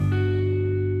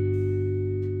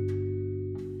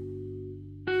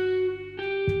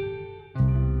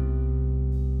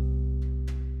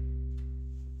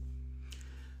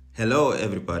Hello,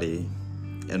 everybody,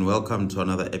 and welcome to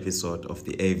another episode of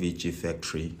the AVG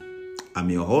Factory.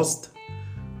 I'm your host,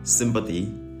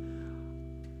 Sympathy,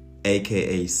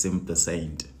 aka Simp the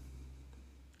Saint.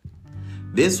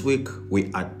 This week,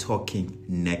 we are talking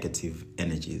negative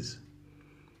energies.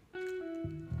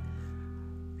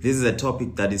 This is a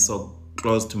topic that is so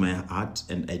close to my heart,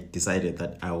 and I decided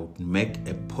that I would make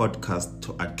a podcast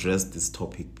to address this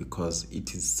topic because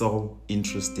it is so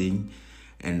interesting.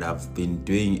 And I've been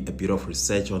doing a bit of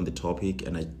research on the topic,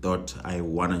 and I thought I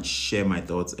want to share my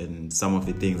thoughts and some of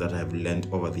the things that I've learned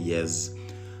over the years,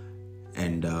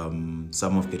 and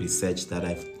some of the research that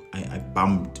I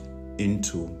bumped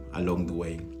into along the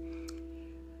way.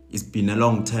 It's been a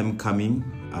long time coming,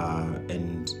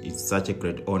 and it's such a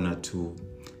great honor to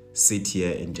sit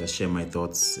here and just share my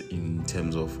thoughts in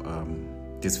terms of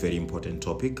this very important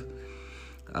topic.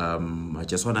 I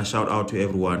just want to shout out to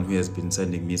everyone who has been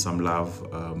sending me some love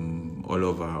all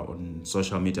over on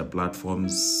social media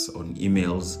platforms, on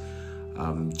emails,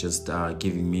 just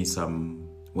giving me some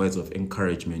words of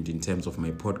encouragement in terms of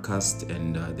my podcast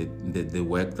and the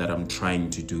work that I'm trying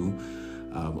to do.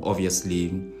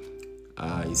 Obviously,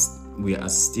 we are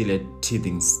still at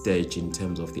teething stage in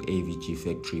terms of the AVG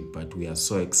Factory, but we are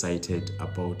so excited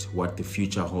about what the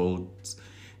future holds,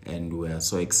 and we are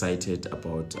so excited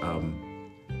about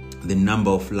the number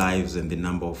of lives and the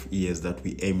number of years that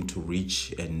we aim to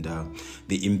reach, and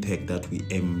the impact that we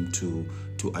aim to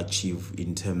achieve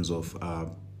in terms of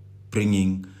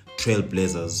bringing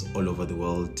trailblazers all over the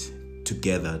world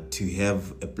together to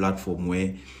have a platform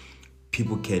where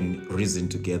people can reason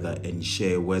together and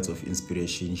share words of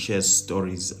inspiration, share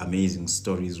stories, amazing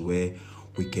stories where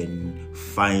we can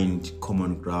find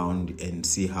common ground and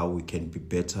see how we can be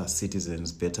better citizens,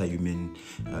 better human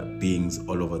beings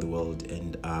all over the world.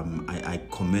 And I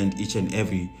commend each and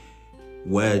every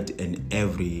word and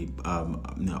every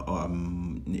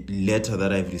letter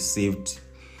that I've received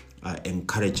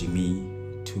encouraging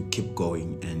me to keep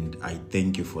going, and I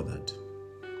thank you for that.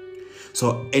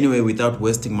 So anyway, without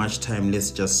wasting much time,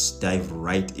 let's just dive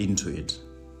right into it.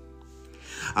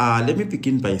 Let me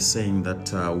begin by saying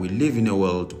that we live in a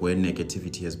world where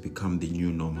negativity has become the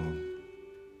new normal.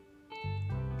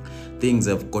 Things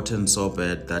have gotten so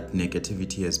bad that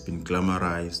negativity has been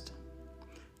glamorized,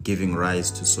 giving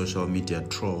rise to social media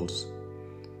trolls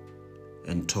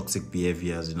and toxic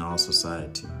behaviors in our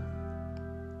society.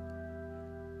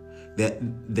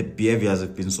 The behaviors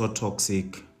have been so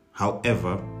toxic,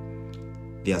 however,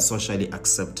 they are socially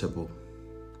acceptable.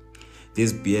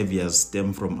 These behaviors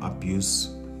stem from abuse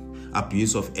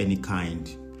of any kind,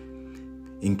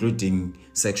 including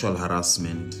sexual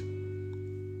harassment,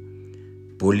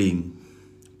 bullying,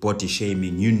 body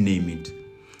shaming, you name it.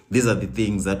 These are the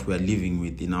things that we are living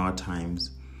with in our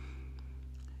times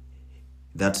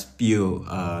that spew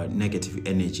negative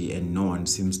energy, and no one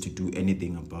seems to do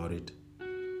anything about it.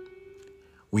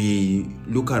 We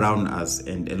look around us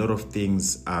and a lot of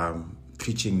things are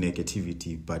preaching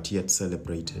negativity, but yet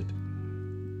celebrated.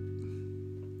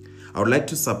 I would like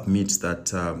to submit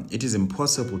that it is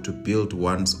impossible to build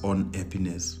one's own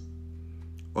happiness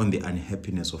on the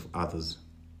unhappiness of others,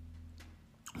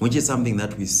 which is something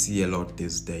that we see a lot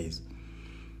these days.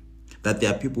 That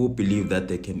there are people who believe that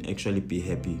they can actually be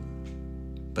happy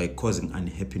by causing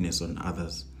unhappiness on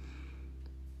others.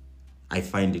 I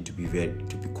find it to be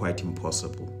quite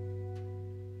impossible.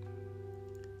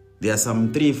 There are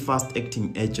some 3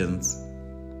 fast-acting agents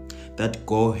that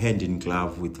go hand in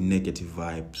glove with negative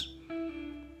vibes.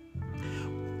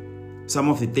 Some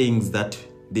of the things that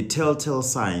the telltale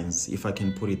signs, if I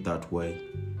can put it that way,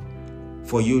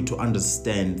 for you to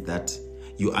understand that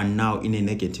you are now in a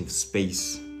negative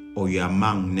space or you are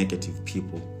among negative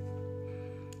people,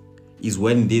 is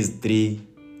when these 3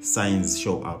 signs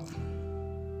show up.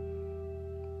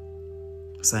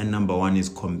 Sign number 1 is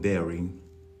comparing.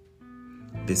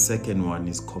 The second one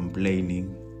is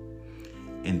complaining.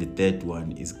 And the third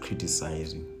one is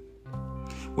criticizing.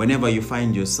 Whenever you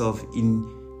find yourself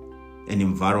in an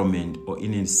environment or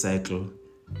in a cycle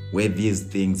where these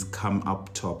things come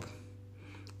up top,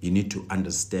 you need to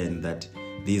understand that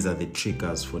these are the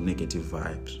triggers for negative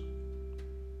vibes.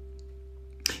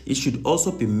 It should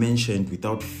also be mentioned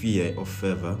without fear or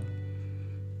favor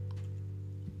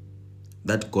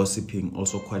that gossiping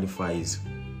also qualifies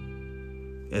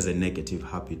as a negative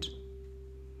habit.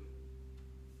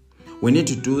 We need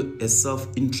to do a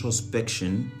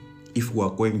self-introspection if we are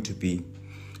going to be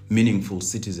meaningful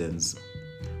citizens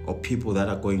or people that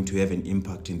are going to have an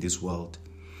impact in this world.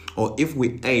 Or if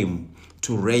we aim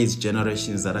to raise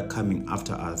generations that are coming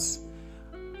after us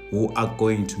who are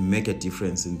going to make a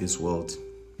difference in this world,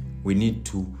 we need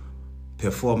to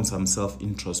perform some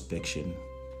self-introspection.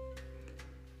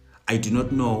 I do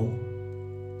not know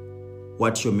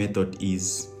what your method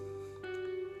is.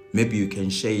 Maybe you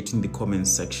can share it in the comments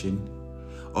section,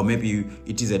 or maybe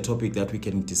it is a topic that we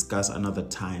can discuss another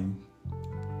time.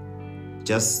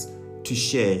 Just to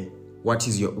share what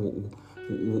is your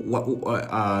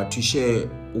to share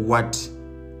what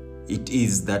it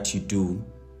is that you do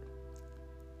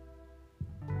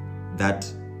that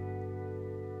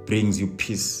brings you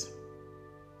peace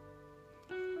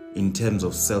in terms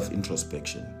of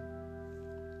self-introspection.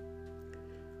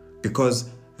 Because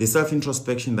the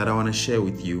self-introspection that I want to share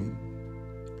with you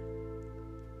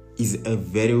is a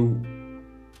very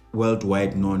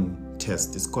worldwide known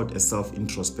test. It's called a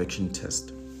self-introspection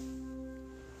test.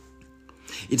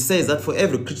 It says that for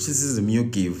every criticism you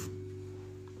give,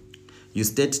 you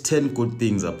state 10 good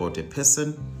things about a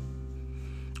person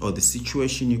or the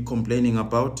situation you're complaining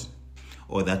about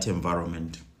or that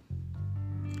environment.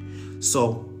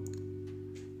 So,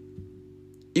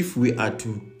 if we are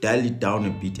to dial it down a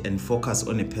bit and focus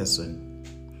on a person,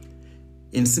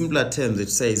 in simpler terms, it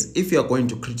says, if you are going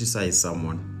to criticize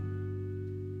someone,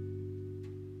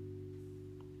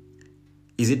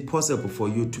 is it possible for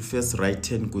you to first write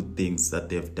 10 good things that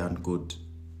they've done good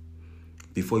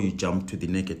before you jump to the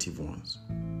negative ones?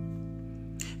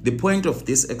 The point of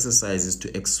this exercise is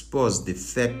to expose the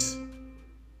fact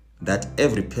that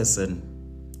every person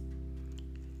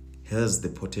has the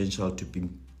potential to be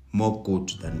more good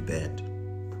than bad.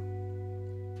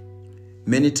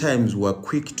 Many times we are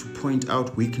quick to point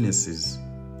out weaknesses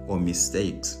or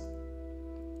mistakes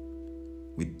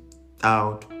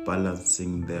without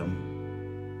balancing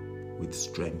them with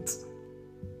strengths.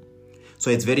 So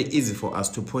it's very easy for us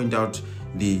to point out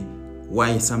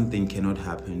why something cannot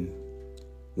happen,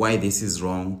 why this is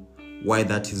wrong, why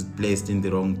that is placed in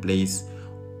the wrong place,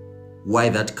 why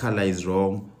that color is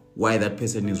wrong, why that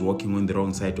person is walking on the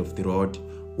wrong side of the road,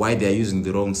 why they are using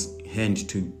the wrong hand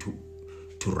to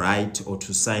write or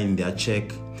to sign their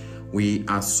check. We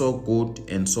are so good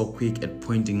and so quick at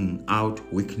pointing out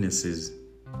weaknesses,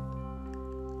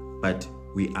 but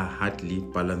we are hardly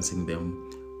balancing them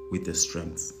with the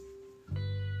strengths.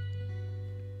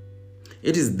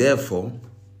 It is therefore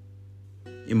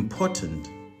important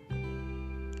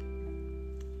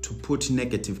to put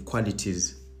negative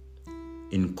qualities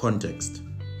in context.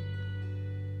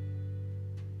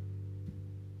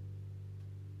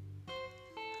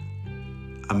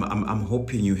 I'm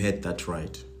hoping you heard that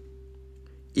right.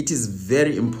 It is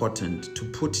very important to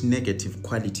put negative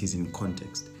qualities in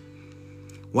context.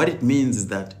 What it means is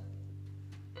that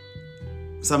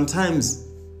sometimes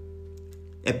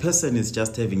a person is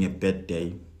just having a bad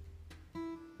day,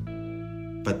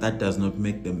 but that does not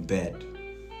make them bad.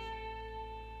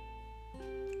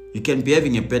 You can be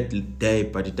having a bad day,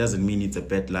 but it doesn't mean it's a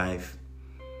bad life.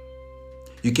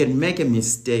 You can make a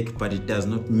mistake, but it does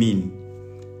not mean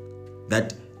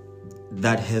that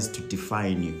has to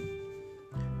define you.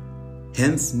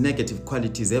 Hence, negative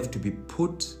qualities have to be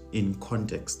put in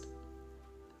context.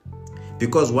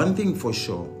 Because one thing for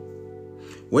sure,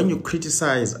 when you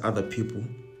criticize other people,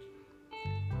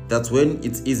 that's when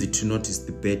it's easy to notice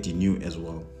the bad in you as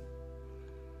well.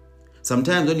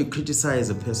 Sometimes when you criticize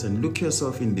a person, look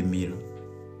yourself in the mirror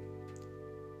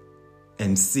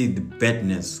and see the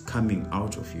badness coming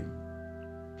out of you.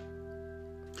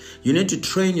 You need to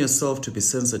train yourself to be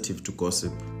sensitive to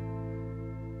gossip.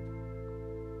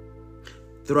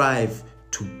 Thrive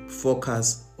to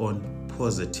focus on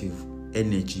positive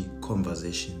energy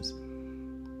conversations.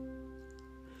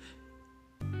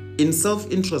 In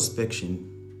self-introspection,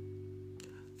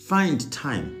 find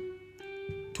time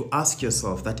to ask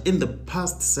yourself that in the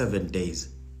past 7 days,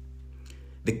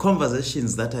 the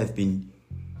conversations that I've been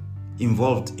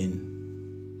involved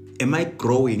in, am I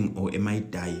growing or am I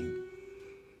dying?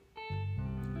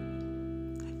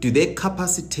 Do they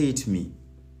capacitate me?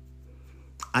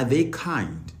 Are they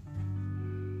kind?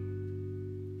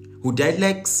 Would I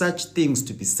like such things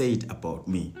to be said about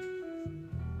me?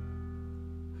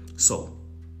 So,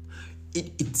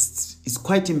 it's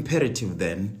quite imperative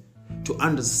then to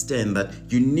understand that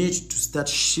you need to start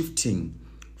shifting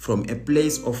from a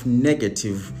place of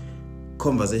negative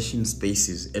conversation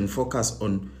spaces and focus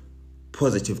on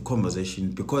positive conversation,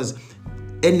 because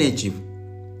energy,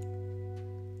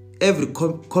 every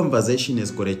conversation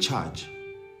has got a charge.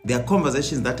 There are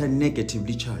conversations that are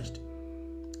negatively charged,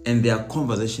 and there are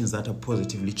conversations that are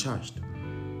positively charged.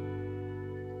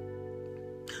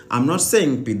 I'm not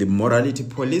saying be the morality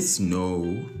police,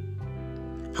 no.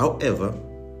 However,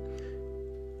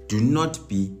 do not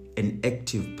be an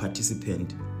active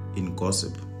participant in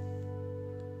gossip.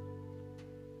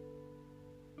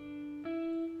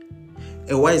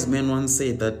 A wise man once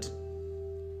said that,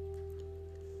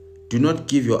 do not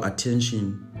give your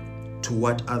attention to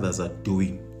what others are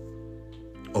doing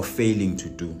or failing to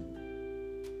do,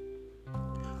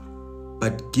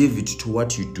 but give it to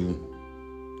what you do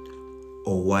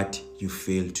or what you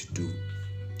fail to do.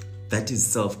 That is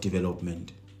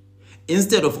self-development.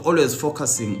 Instead of always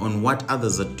focusing on what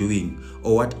others are doing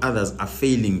or what others are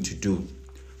failing to do,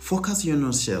 focus on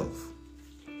yourself.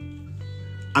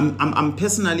 I'm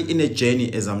personally in a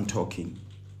journey as I'm talking.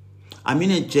 I'm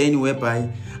in a journey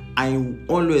whereby I'm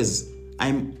always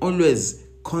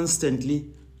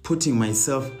constantly putting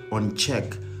myself on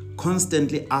check,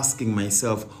 constantly asking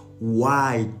myself,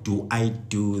 why do I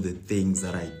do the things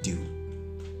that I do?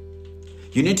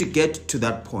 You need to get to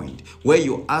that point where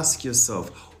you ask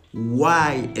yourself,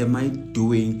 why am I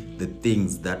doing the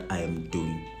things that I am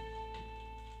doing?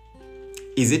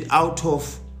 Is it out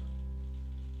of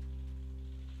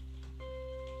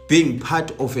being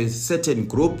part of a certain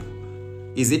group?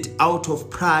 Is it out of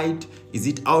pride? Is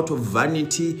it out of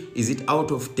vanity? Is it out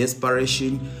of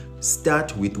desperation?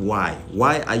 Start with why.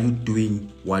 Why are you doing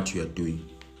what you are doing?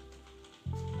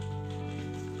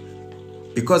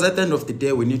 Because at the end of the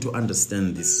day, we need to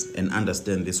understand this and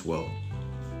understand this well.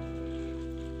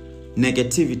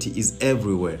 Negativity is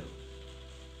everywhere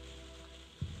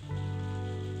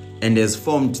and has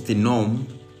formed the norm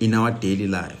in our daily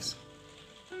lives.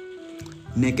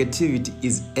 Negativity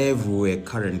is everywhere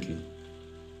currently.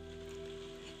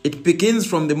 It begins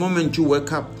from the moment you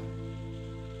wake up.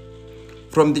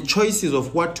 From the choices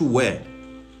of what to wear,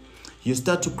 you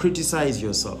start to criticize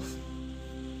yourself.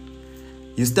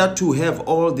 You start to have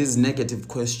all these negative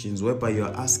questions whereby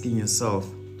you're asking yourself,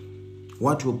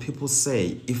 what will people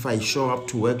say if I show up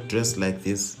to work dressed like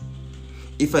this?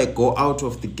 If I go out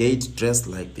of the gate dressed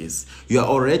like this? You are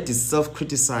already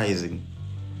self-criticizing.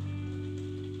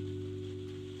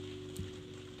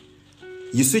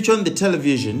 You switch on the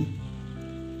television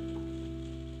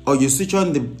or you switch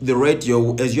on the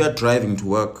radio as you are driving to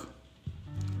work.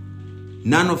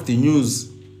 None of the news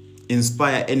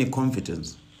inspire any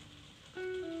confidence.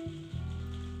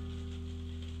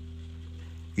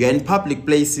 You are in public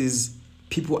places,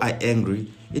 people are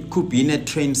angry. It could be in a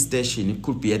train station, it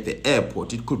could be at the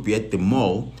airport, it could be at the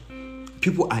mall.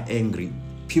 People are angry.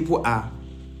 People are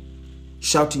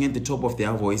shouting at the top of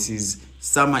their voices.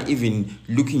 Some are even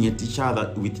looking at each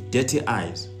other with dirty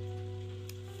eyes.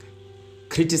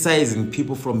 Criticizing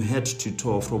people from head to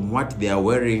toe, from what they are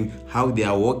wearing, how they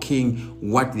are walking,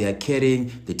 what they are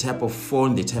carrying, the type of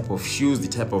phone, the type of shoes, the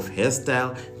type of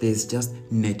hairstyle. There's just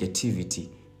negativity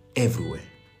everywhere.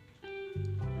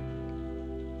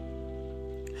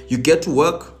 You get to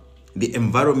work, the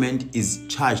environment is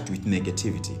charged with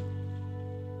negativity.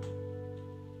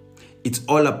 It's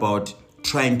all about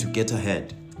trying to get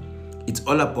ahead. It's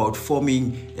all about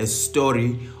forming a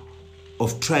story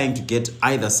of trying to get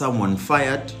either someone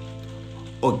fired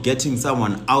or getting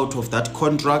someone out of that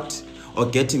contract or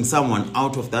getting someone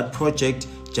out of that project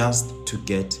just to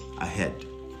get ahead.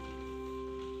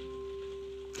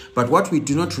 But what we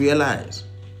do not realize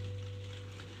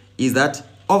is that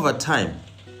over time,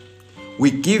 we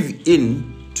give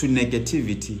in to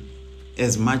negativity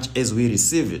as much as we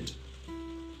receive it.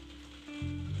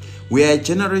 We are a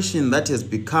generation that has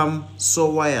become so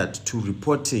wired to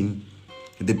reporting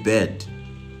the bad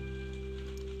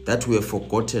that we have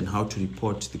forgotten how to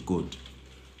report the good.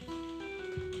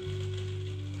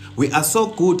 We are so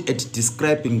good at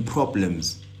describing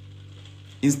problems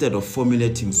instead of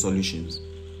formulating solutions.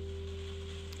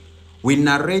 We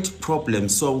narrate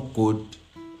problems so good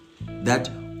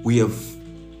that we have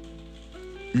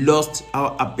lost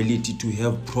our ability to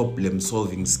have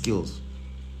problem-solving skills.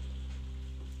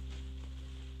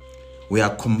 We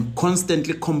are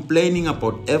constantly complaining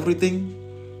about everything.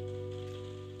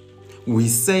 We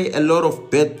say a lot of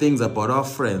bad things about our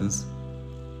friends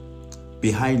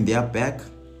behind their back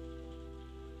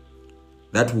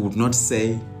that we would not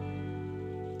say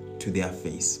to their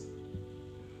face.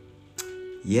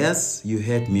 Yes, you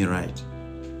heard me right.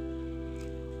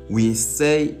 We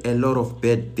say a lot of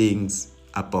bad things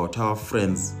about our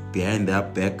friends behind their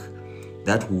back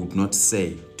that we would not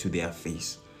say to their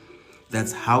face.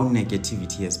 That's how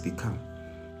negativity has become.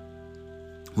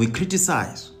 We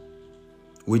criticize,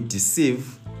 we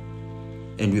deceive,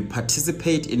 and we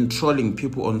participate in trolling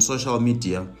people on social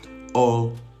media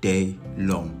all day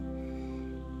long.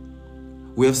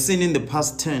 We have seen in the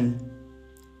past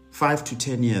 5 to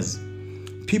 10 years,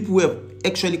 people who have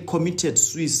actually committed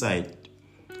suicide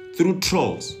through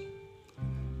trolls.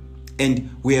 And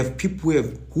we have people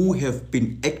who have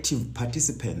been active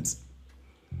participants,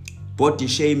 body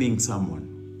shaming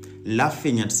someone,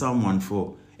 laughing at someone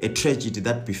for a tragedy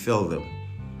that befell them.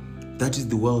 That is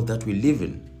the world that we live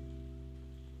in.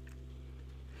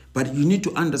 But you need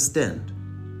to understand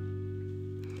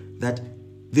that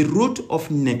the root of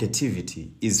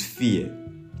negativity is fear.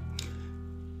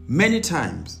 Many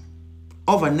times,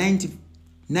 over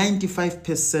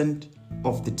 95%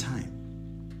 of the time,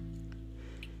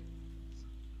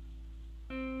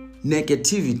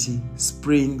 negativity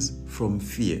springs from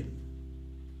fear.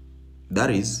 That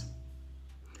is,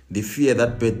 the fear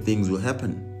that bad things will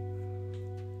happen.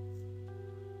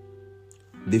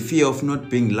 The fear of not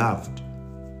being loved.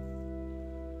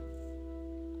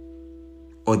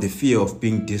 Or the fear of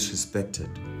being disrespected.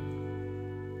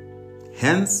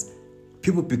 Hence,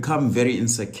 people become very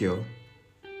insecure.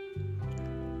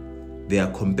 They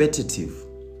are competitive.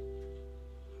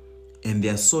 And they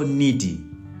are so needy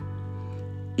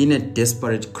in a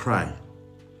desperate cry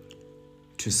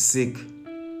to seek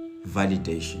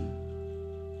validation.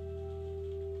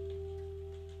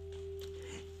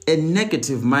 A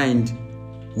negative mind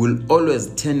will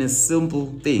always turn a simple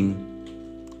thing,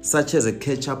 such as a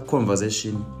catch-up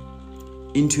conversation,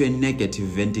 into a negative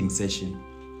venting session.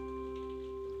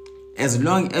 As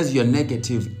long as you're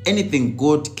negative, anything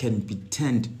good can be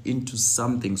turned into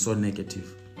something so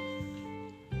negative.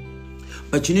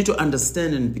 But you need to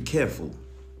understand and be careful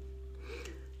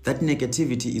that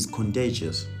negativity is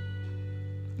contagious.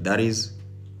 That is,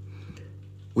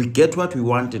 we get what we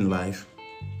want in life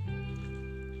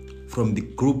from the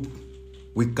group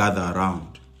we gather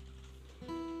around.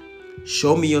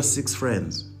 Show me your 6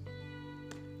 friends,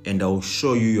 and I will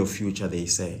show you your future, they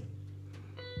say.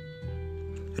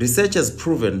 Research has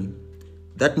proven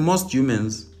that most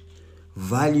humans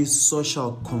value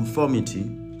social conformity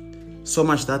so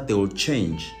much that they will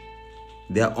change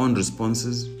their own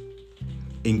responses,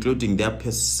 including their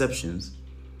perceptions,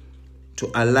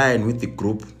 to align with the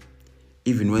group,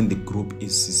 even when the group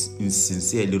is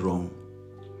sincerely wrong.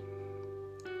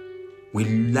 We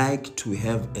like to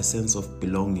have a sense of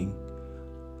belonging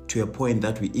to a point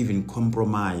that we even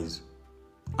compromise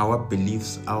our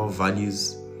beliefs, our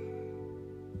values,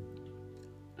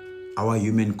 our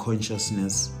human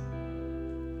consciousness,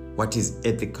 what is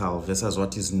ethical versus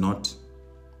what is not.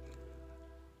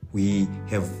 We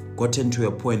have gotten to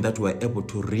a point that we are able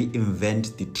to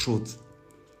reinvent the truth.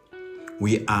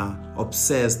 We are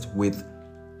obsessed with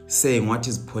saying what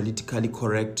is politically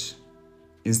correct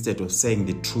instead of saying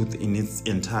the truth in its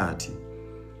entirety.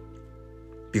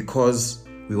 Because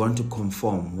we want to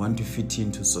conform, want to fit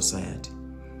into society.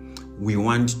 We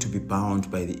want to be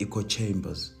bound by the echo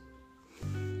chambers.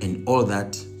 And all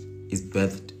that is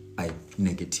birthed by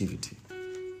negativity.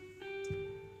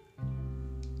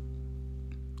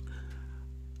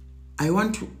 I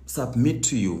want to submit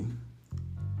to you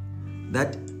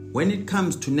that when it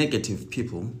comes to negative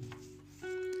people,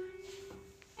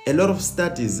 a lot of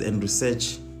studies and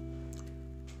research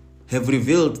have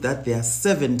revealed that there are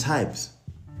 7 types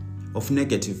of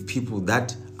negative people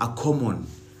that are common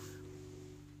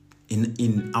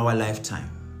in our lifetime.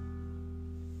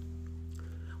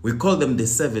 We call them the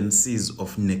 7 C's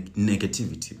of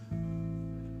negativity.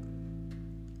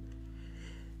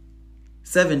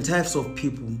 7 types of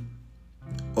people,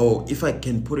 or if I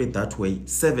can put it that way,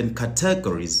 7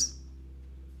 categories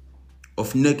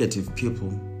of negative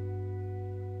people.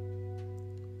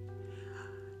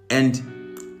 And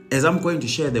as I'm going to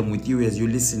share them with you as you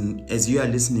are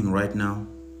listening right now,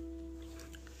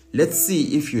 let's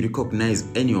see if you recognize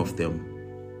any of them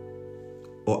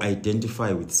or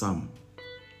identify with some.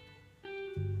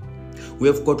 We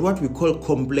have got what we call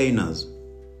complainers.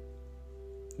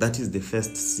 That is the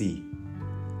first C.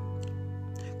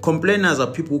 Complainers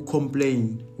are people who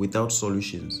complain without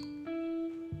solutions.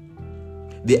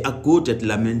 They are good at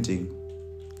lamenting.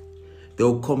 They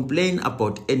will complain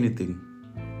about anything.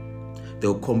 They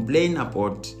will complain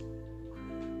about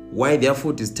why their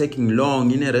food is taking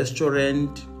long in a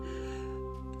restaurant.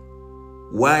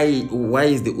 Why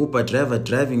is the Uber driver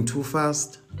driving too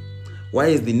fast? Why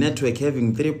is the network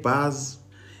having 3 bars?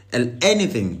 And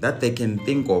anything that they can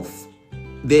think of.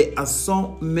 They are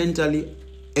so mentally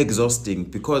exhausting,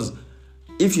 because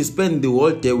if you spend the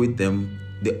whole day with them,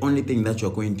 the only thing that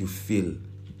you're going to feel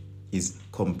is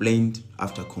complaint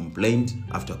after complaint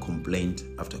after complaint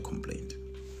after complaint.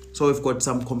 So we've got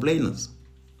some complainers.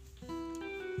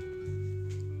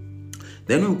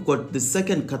 Then we've got the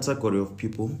second category of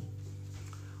people.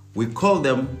 We call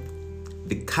them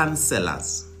the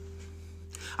counselors.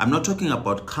 I'm not talking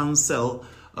about counsel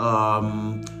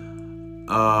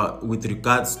with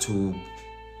regards to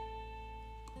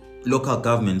local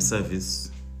government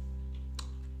service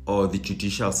or the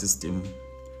judicial system.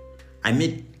 I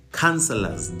mean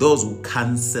counselors, those who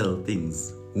counsel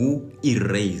things. who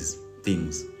erase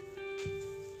things.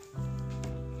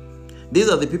 These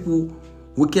are the people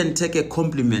who can take a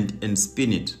compliment and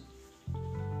spin it.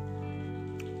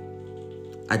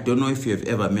 I don't know if you have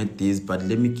ever met these, but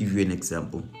let me give you an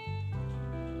example.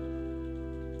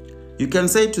 You can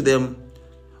say to them,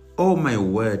 "Oh my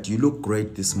word, you look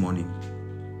great this morning."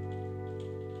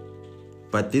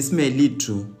 But this may lead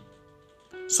to,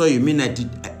 "So you mean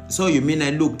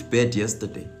I looked bad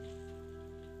yesterday?"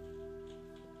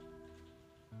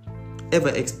 Ever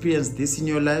experienced this in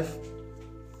your life?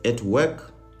 At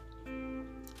work?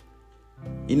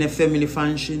 In a family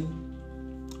function?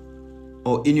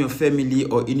 Or in your family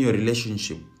or in your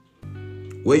relationship?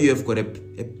 Where you have got a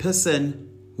person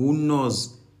who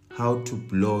knows how to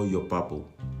blow your bubble.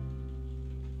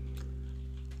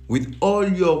 With all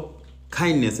your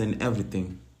kindness and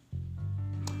everything.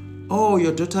 "Oh,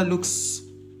 your daughter looks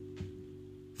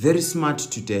very smart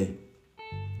today."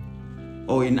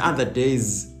 Or in other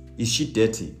days, "Is she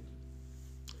dirty?"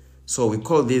 So we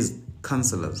call these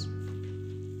counselors.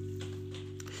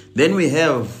 Then we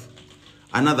have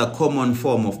another common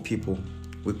form of people.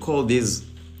 We call these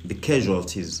the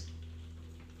casualties.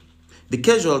 The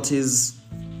casualties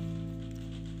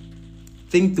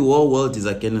think the whole world is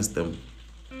against them.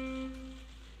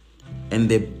 And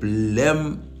they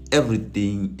blame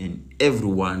everything and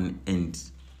everyone and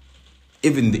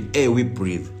even the air we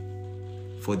breathe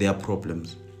for their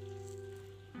problems.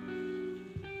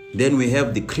 Then we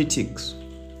have the critics.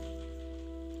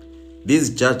 These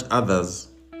judge others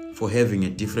for having a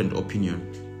different opinion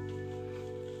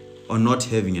or not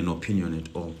having an opinion at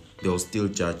all. They will still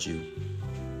judge you.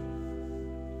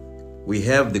 We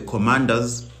have the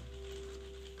commanders.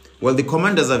 Well, the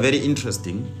commanders are very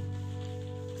interesting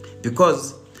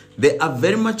because they are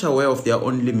very much aware of their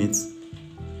own limits,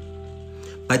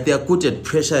 but they are good at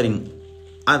pressuring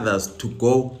others to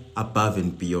go above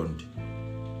and beyond.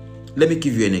 Let me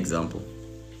give you an example.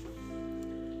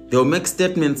 They'll make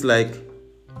statements like,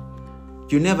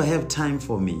 "You never have time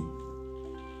for me."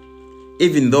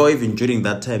 Even during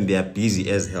that time they are busy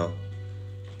as hell.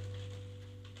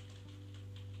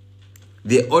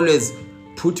 They always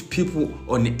put people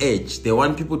on edge. They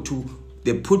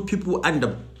put people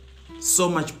under so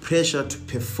much pressure to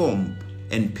perform.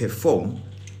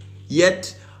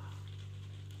 Yet,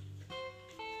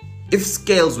 if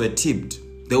scales were tipped,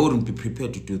 they wouldn't be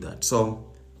prepared to do that. So,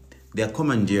 they are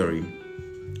commandeering.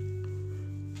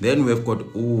 Then we've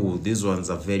got, these ones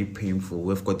are very painful.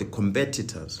 We've got the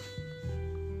competitors.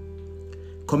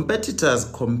 Competitors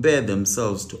compare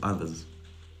themselves to others.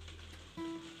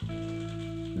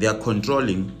 They are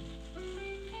controlling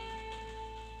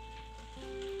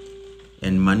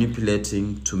and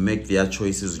manipulating to make their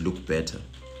choices look better.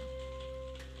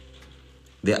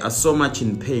 They are so much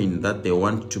in pain that they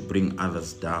want to bring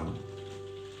others down.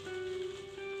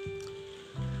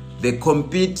 They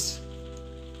compete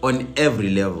on every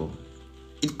level.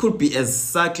 It could be as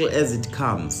subtle as it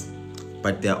comes,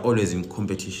 but they are always in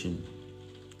competition.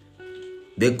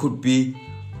 They could be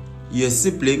your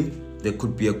sibling, they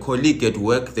could be a colleague at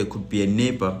work, they could be a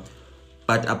neighbor,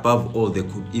 but above all, they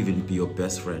could even be your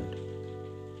best friend.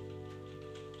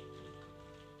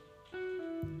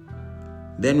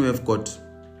 Then we've got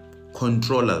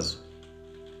controllers.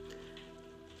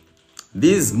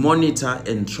 These monitor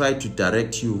and try to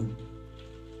direct you.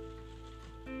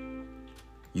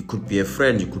 You could be a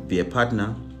friend, you could be a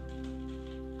partner.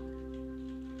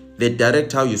 They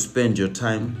direct how you spend your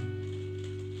time,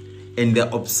 and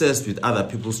they're obsessed with other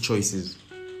people's choices.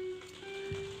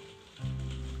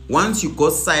 Once you go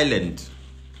silent,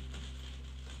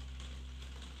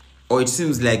 or it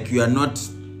seems like you are not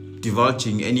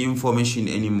divulging any information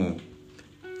anymore,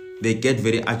 they get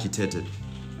very agitated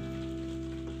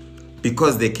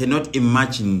because they cannot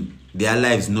imagine their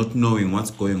lives not knowing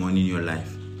what's going on in your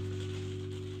life.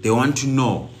 They want to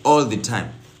know all the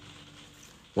time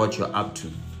what you're up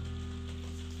to.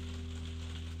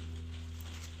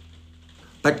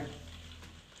 But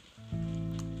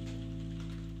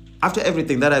after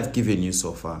everything that I've given you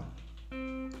so far,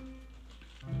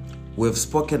 we've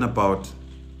spoken about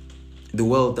the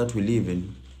world that we live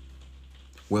in.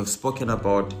 We've spoken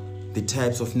about the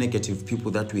types of negative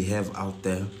people that we have out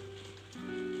there.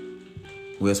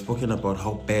 We have spoken about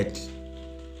how bad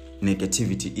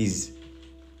negativity is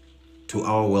to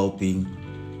our well-being,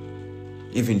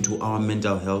 even to our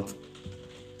mental health.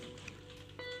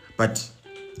 But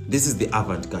this is the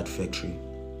avant-garde factory.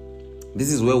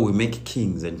 This is where we make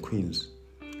kings and queens.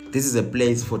 This is a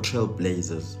place for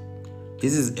trailblazers.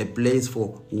 This is a place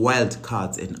for wild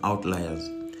cards and outliers.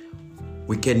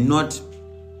 We cannot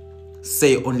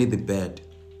say only the bad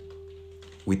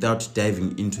without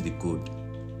diving into the good.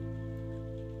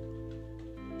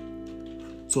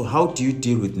 So how do you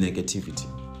deal with negativity?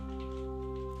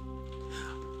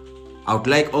 I would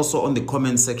like also on the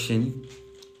comment section,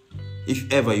 if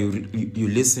ever you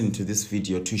listen to this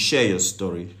video, to share your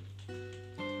story.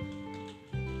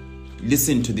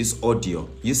 Listen to this audio.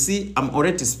 You see, I'm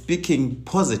already speaking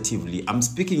positively. I'm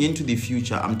speaking into the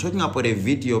future. I'm talking about a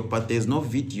video, but there's no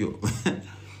video.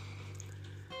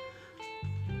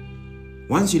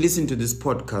 Once you listen to this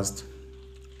podcast,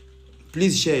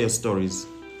 please share your stories.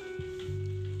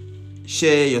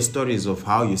 Share your stories of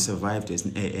how you survived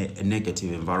a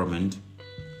negative environment,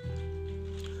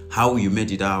 how you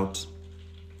made it out,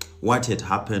 what had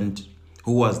happened,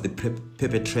 who was the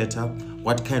perpetrator,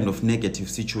 what kind of negative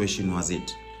situation was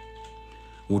it.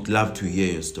 Would love to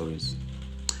hear your stories,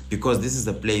 because this is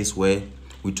a place where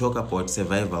we talk about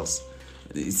survival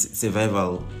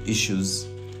issues,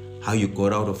 how you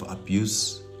got out of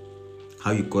abuse,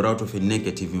 how you got out of a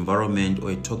negative environment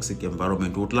or a toxic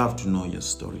environment. Would love to know your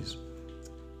stories.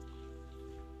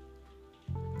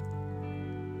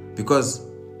 Because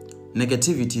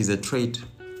negativity is a trait.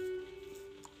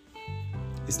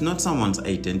 It's not someone's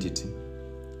identity.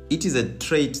 It is a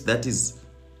trait that is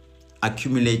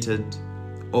accumulated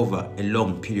over a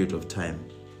long period of time,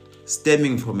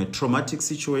 stemming from a traumatic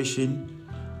situation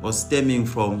or stemming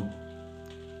from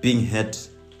being hurt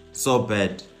so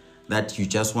bad that you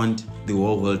just want the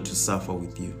whole world to suffer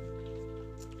with you.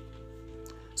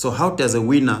 So how does a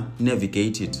winner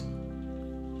navigate it?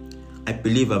 I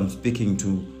believe I'm speaking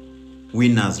to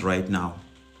winners right now.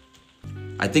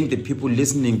 I think the people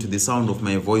listening to the sound of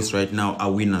my voice right now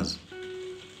are winners.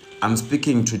 I'm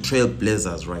speaking to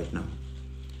trailblazers right now.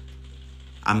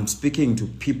 I'm speaking to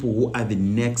people who are the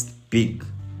next big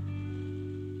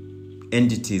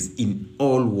entities in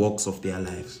all walks of their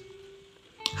lives.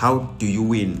 How do you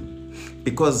win?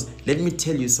 Because let me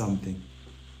tell you something.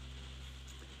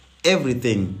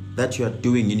 Everything that you are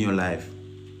doing in your life,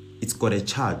 it's got a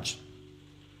charge.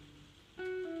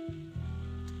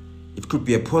 It could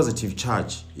be a positive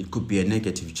charge. It could be a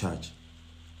negative charge.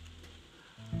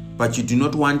 But you do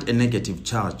not want a negative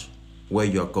charge where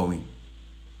you are going.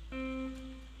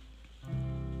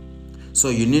 So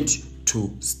you need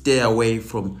to stay away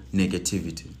from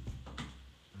negativity.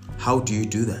 How do you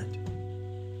do that?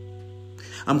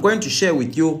 I'm going to share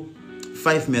with you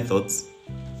 5 methods,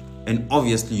 and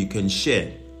obviously you can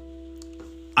share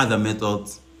other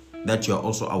methods that you are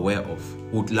also aware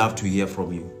of. Would love to hear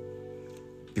from you,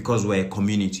 because we're a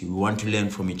community. We want to learn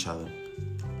from each other.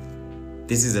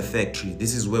 This is a factory.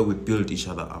 This is where we build each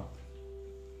other up.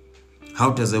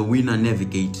 How does a winner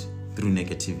navigate through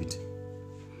negativity?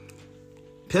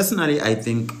 Personally, I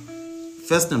think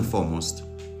first and foremost,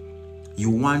 you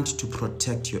want to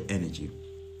protect your energy.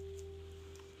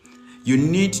 You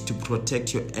need to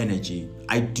protect your energy.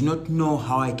 I do not know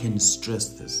how I can stress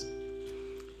this.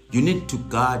 You need to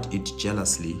guard it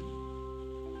jealously.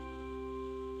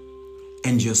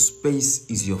 And your space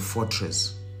is your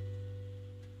fortress.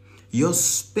 Your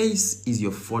space is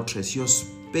your fortress. Your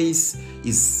space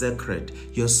is sacred.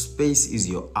 Your space is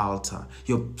your altar.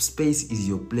 Your space is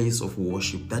your place of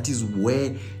worship. That is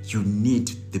where you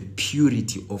need the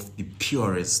purity of the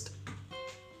purest.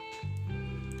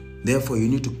 Therefore, you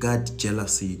need to guard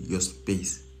jealousy your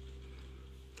space.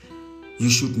 You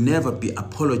should never be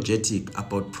apologetic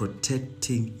about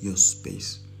protecting your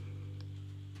space.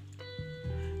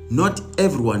 Not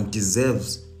everyone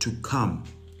deserves to come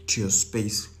to your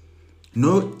space.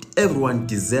 Not everyone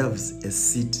deserves a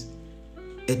seat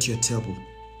at your table.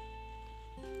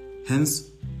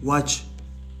 Hence, watch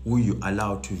who you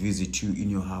allow to visit you in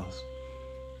your house.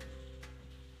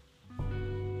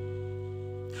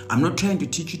 I'm not trying to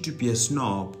teach you to be a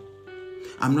snob.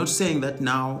 I'm not saying that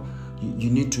now you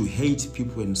need to hate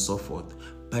people and so forth.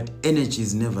 But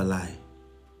energies never lie.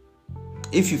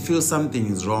 If you feel something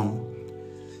is wrong,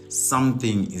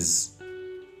 something is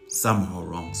somehow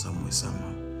wrong, somewhere,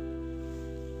 somehow.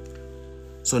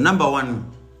 So number 1,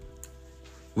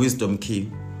 wisdom key.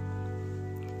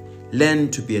 Learn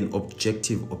to be an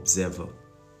objective observer.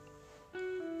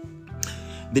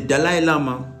 The Dalai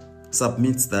Lama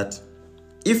submits that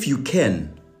if you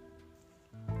can,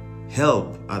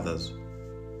 help others.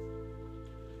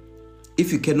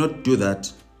 If you cannot do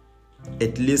that,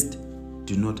 at least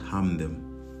do not harm them.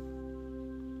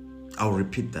 I'll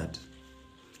repeat that.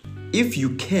 If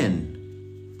you can,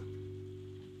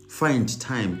 find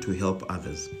time to help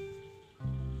others.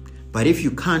 But if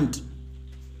you can't,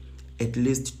 at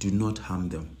least do not harm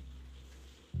them.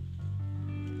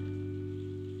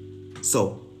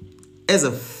 So, as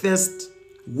a first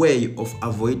way of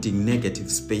avoiding negative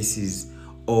spaces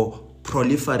or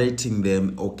proliferating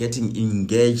them or getting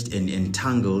engaged and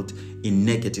entangled in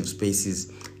negative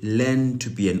spaces. Learn to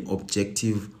be an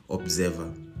objective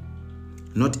observer.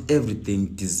 Not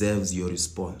everything deserves your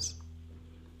response.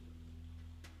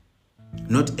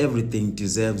 Not everything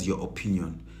deserves your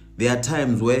opinion. There are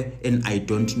times where an I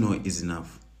don't know is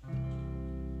enough.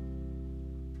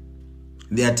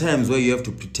 There are times where you have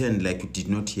to pretend like you did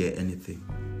not hear anything,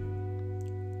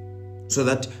 so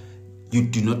that you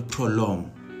do not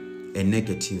prolong a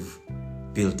negative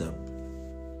build-up.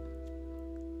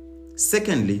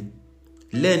 Secondly,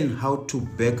 learn how to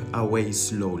back away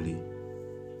slowly.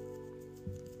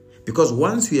 Because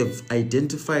once you have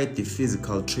identified the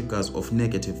physical triggers of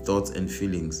negative thoughts and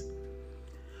feelings,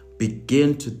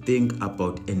 begin to think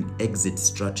about an exit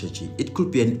strategy. It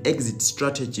could be an exit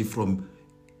strategy from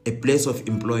a place of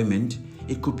employment.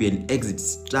 It could be an exit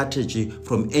strategy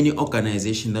from any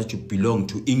organization that you belong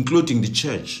to, including the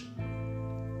church.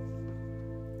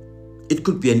 It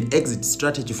could be an exit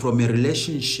strategy from a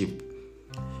relationship,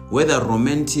 whether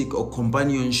romantic or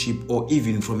companionship, or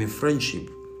even from a friendship.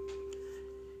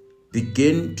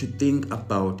 Begin to think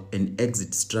about an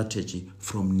exit strategy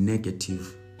from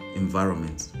negative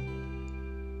environments.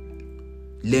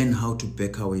 Learn how to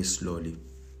back away slowly.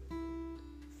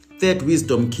 Third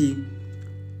wisdom key.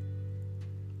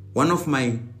 One of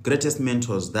my greatest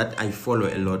mentors that I follow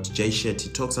a lot, Jay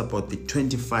Shetty, talks about the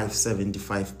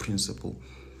 25-75 principle.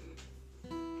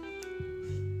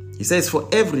 He says, for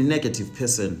every negative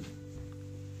person,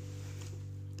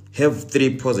 have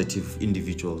 3 positive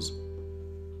individuals.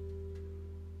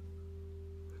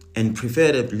 And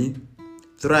preferably,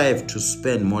 strive to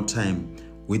spend more time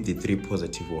with the 3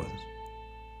 positive ones.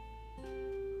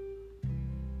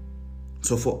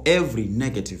 So for every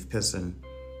negative person,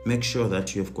 make sure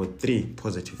that you have got 3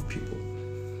 positive people.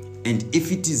 And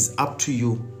if it is up to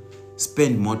you,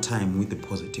 spend more time with the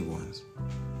positive ones.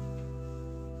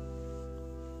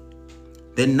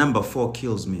 Then number 4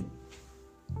 kills me.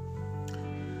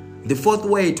 The 4th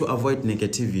way to avoid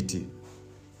negativity,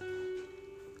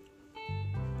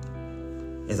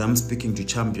 as I'm speaking to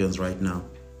champions right now,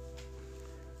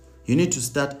 you need to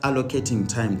start allocating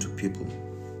time to people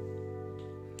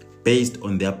based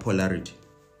on their polarity.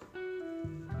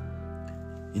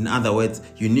 In other words,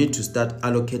 you need to start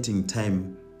allocating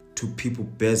time to people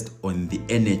based on the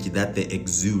energy that they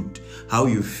exude, how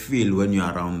you feel when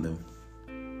you're around them.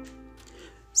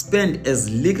 Spend as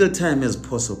little time as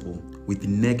possible with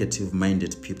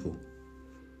negative-minded people,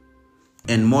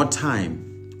 and more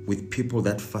time with people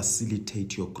that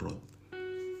facilitate your growth.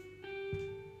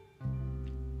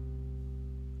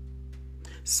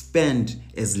 Spend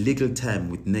as little time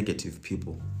with negative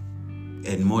people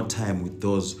and more time with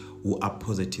those who are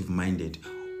positive-minded,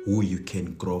 who you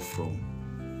can grow from.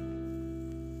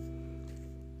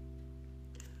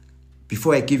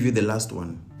 Before I give you the last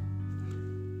one,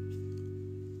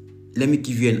 let me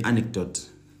give you an anecdote.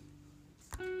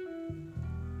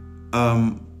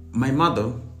 My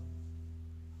mother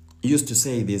used to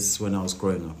say this when I was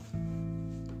growing up.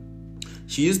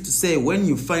 She used to say, when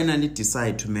you finally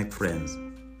decide to make friends,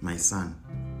 my son,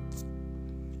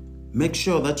 make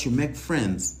sure that you make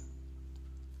friends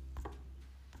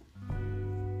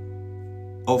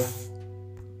of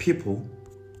people.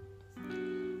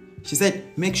 She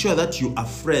said, make sure that you are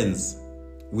friends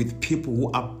with people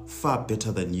who are far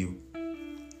better than you.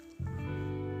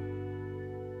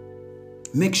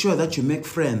 Make sure that you make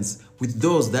friends with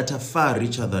those that are far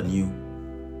richer than you.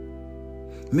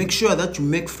 Make sure that you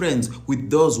make friends with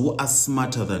those who are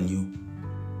smarter than you.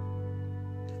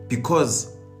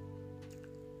 Because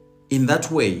in that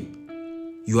way,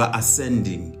 you are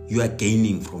ascending, you are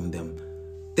gaining from them.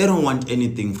 They don't want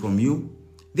anything from you.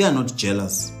 They are not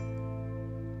jealous.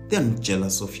 They are not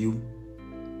jealous of you.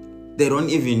 They don't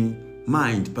even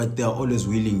mind, but they are always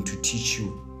willing to teach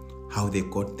you how they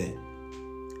got there.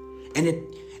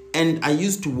 And I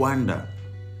used to wonder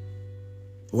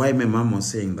why my mom was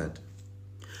saying that.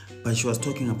 But she was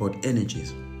talking about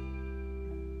energies.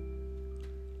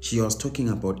 She was talking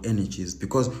about energies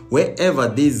because wherever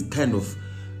these kind of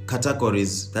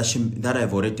categories that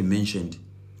I've already mentioned,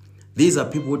 these are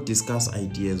people who discuss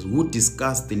ideas, who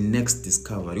discuss the next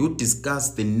discovery, who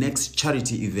discuss the next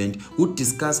charity event, who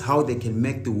discuss how they can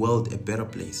make the world a better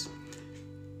place.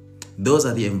 Those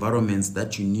are the environments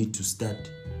that you need to start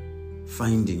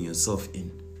finding yourself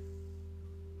in.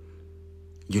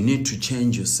 You need to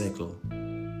change your circle.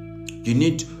 You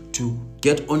need to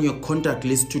get on your contact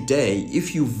list today.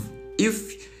 If you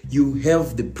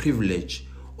have the privilege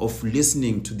of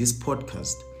listening to this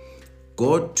podcast,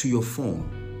 go to your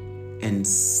phone and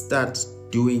start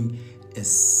doing a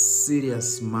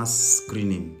serious mass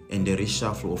screening and a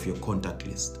reshuffle of your contact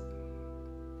list.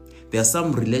 There are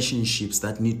some relationships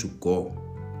that need to go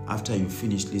after you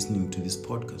finish listening to this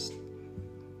podcast.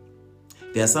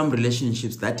 There are some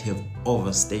relationships that have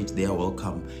overstayed their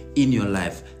welcome in your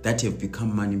life, that have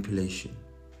become manipulation.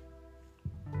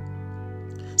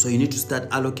 So you need to start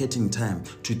allocating time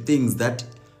to things that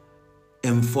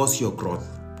enforce your growth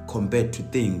compared to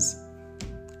things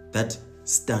that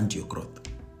stunt your growth.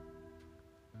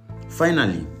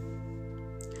 Finally,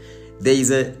 there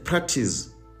is a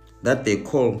practice that they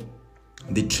call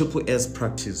the triple S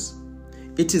practice.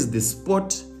 It is the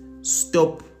spot,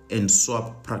 stop, and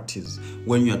swap practice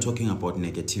when you are talking about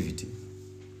negativity.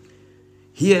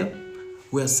 Here,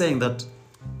 we are saying that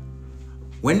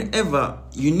whenever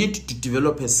you need to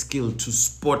develop a skill to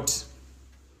spot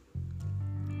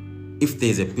if there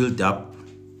is a build-up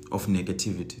of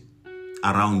negativity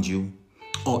around you,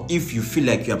 or if you feel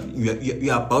like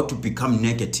you are about to become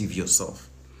negative yourself,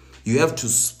 you have to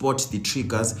spot the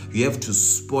triggers, you have to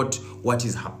spot what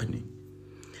is happening.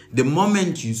 The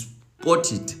moment you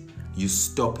spot it, you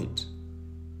stop it.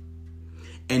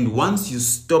 And once you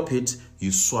stop it,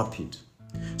 you swap it.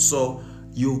 So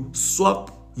you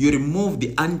remove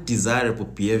the undesirable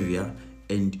behavior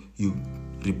and you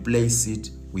replace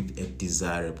it with a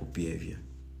desirable behavior.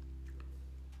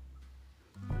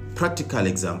 Practical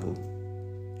example.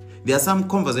 There are some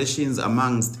conversations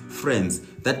amongst friends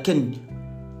that can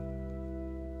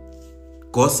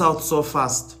go south so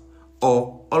fast,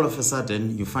 or all of a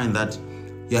sudden you find that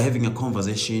you're having a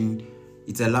conversation,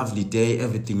 it's a lovely day,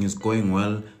 everything is going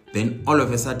well, then all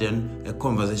of a sudden a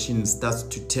conversation starts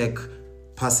to take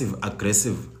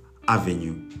passive-aggressive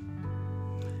avenue.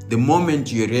 The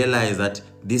moment you realize that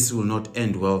this will not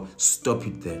end well, stop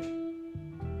it there.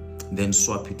 Then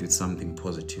swap it with something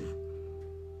positive.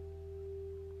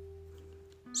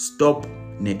 Stop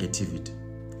negativity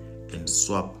and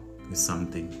swap with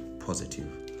something positive.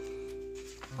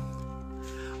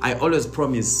 I always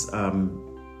promise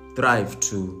Thrive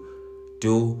to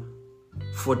do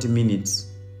 40 minutes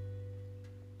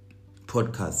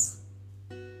podcasts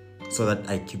so that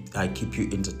I keep you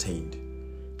entertained.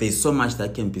 There's so much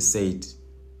that can be said.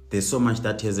 There's so much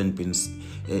that hasn't been.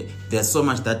 There's so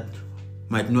much that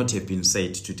might not have been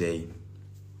said today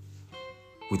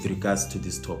with regards to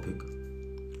this topic.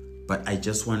 But I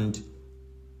just want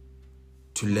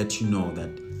to let you know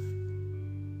that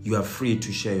you are free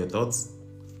to share your thoughts.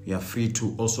 You are free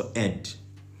to also add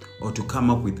or to come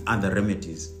up with other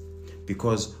remedies,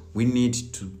 because we need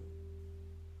to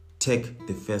take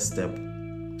the first step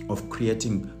of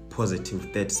creating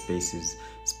positive third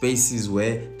spaces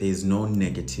where there is no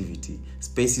negativity,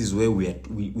 spaces where we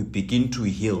begin to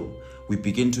heal. We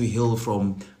begin to heal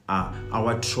from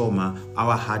our trauma,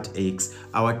 our heartaches,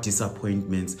 our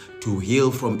disappointments, to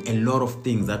heal from a lot of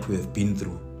things that we have been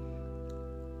through,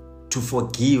 to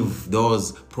forgive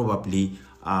those probably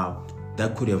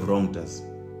that could have wronged us.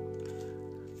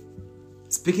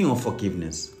 Speaking of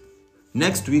forgiveness,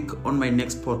 next week on my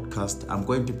next podcast, I'm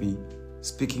going to be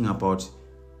speaking about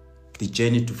the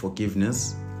journey to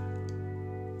forgiveness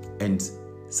and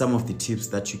some of the tips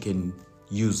that you can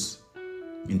use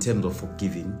in terms of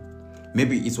forgiving.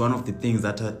 Maybe it's one of the things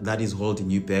that is holding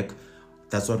you back.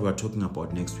 That's what we're talking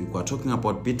about next week. We're talking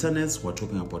about bitterness, we're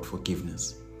talking about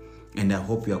forgiveness. And I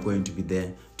hope you are going to be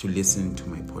there to listen to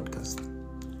my podcast.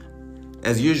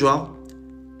 As usual,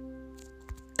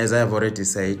 as I have already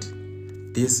said,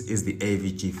 this is the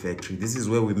AVG Factory. This is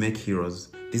where we make heroes.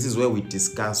 This is where we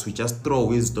discuss. We just throw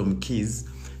wisdom keys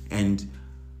and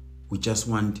we just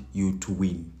want you to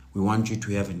win. We want you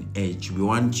to have an edge. We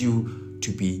want you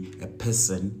to be a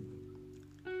person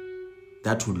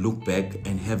that will look back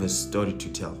and have a story to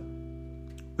tell.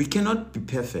 We cannot be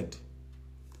perfect,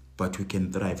 but we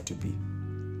can thrive to be.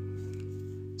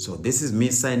 So this is me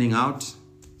signing out,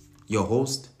 your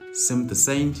host, Sim the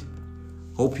Saint,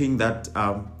 hoping that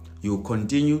you'll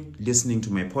continue listening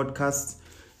to my podcasts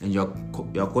and you're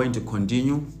going to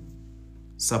continue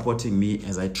supporting me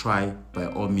as I try by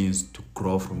all means to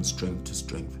grow from strength to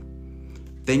strength.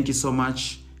 Thank you so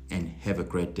much and have a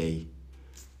great day.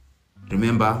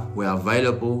 Remember, we're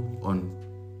available on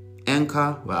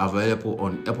Anchor, we're available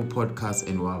on Apple Podcasts,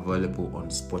 and we're available on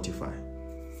Spotify.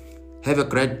 Have a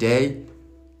great day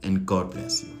and God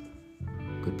bless you.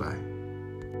 Goodbye.